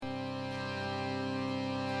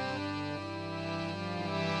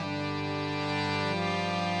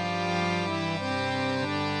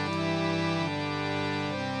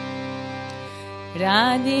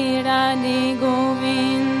Radhe Radhe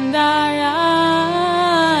Govinda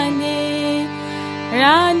Radhe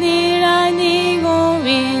Radhe Radhe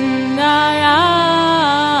Govinda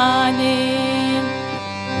Radhe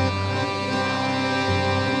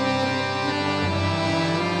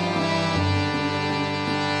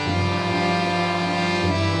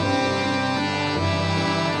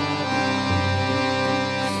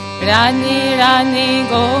Radhe Radhe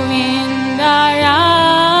Govinda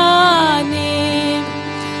Radhe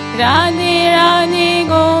Radhe Radhe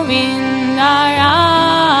Govinda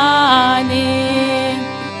Radhe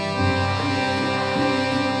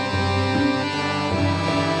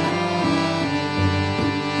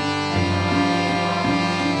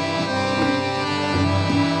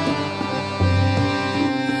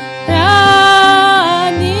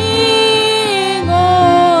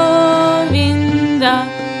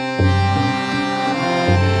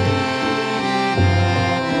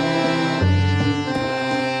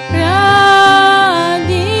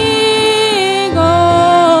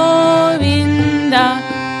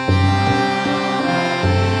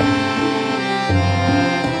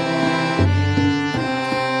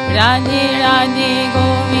Radhe Radhe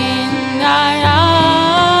Govinda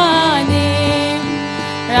Radhe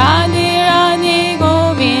Radhe Radhe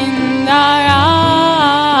Govinda Radhe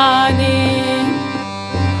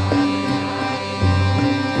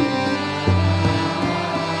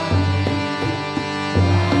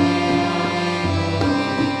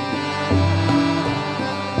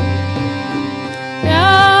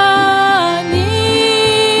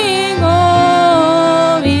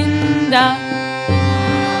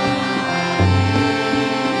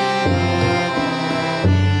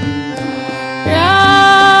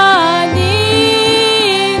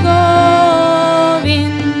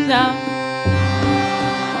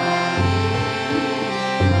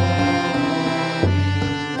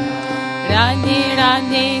Radhe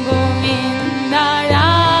Radhe Govinda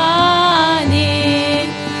Radhe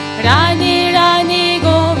Radhe Radhe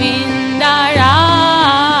Govinda Radhe Radhe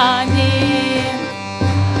Govinda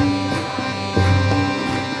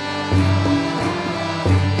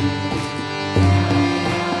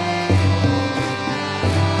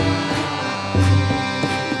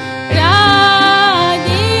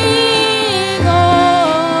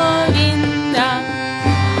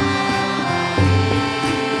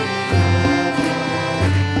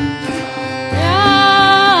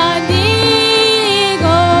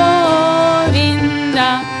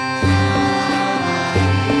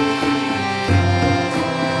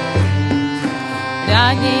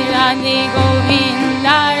Radhe Radhe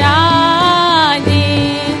Govinda Radhe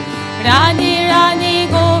Radhe Radhe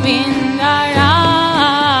Govinda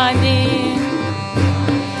Radhe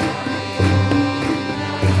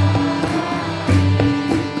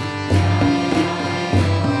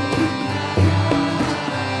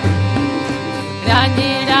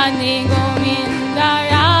Radhe Radhe Govinda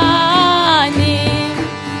Radhe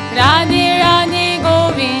Radhe Radhe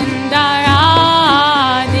Govinda Radhe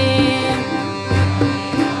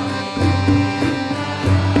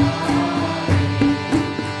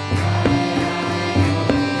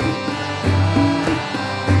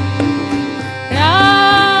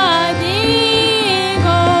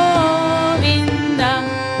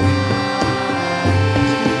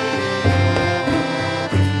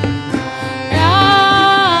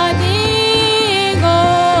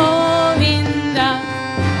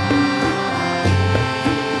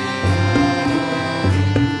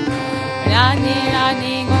Radhe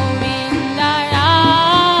Radhe Govinda Radhe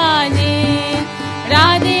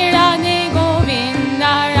Radhe Radhe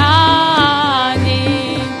Govinda Radhe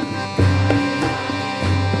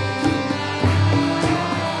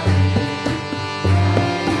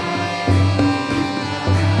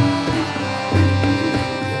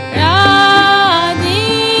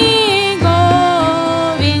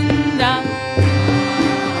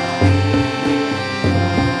Radhe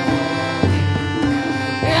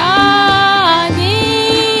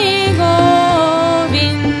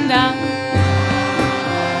Govinda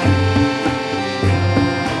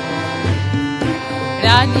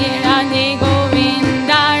Radhe Radhe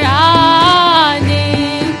Govinda Radhe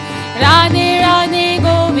Radhe Radhe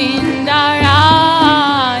Govinda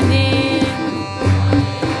Radhe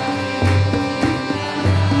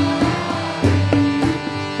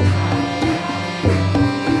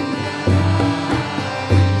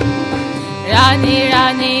Radhe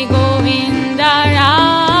Radhe Govinda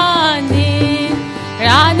Radhe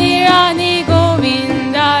Radhe Radhe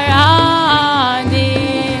Govinda Radhe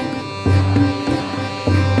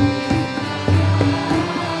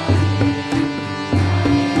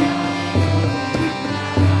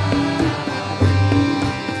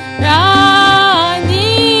Radhe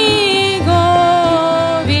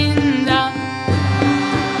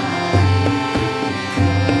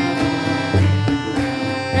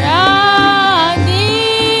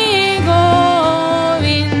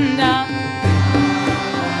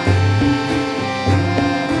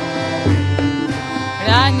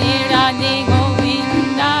Radhe Radhe Govinda.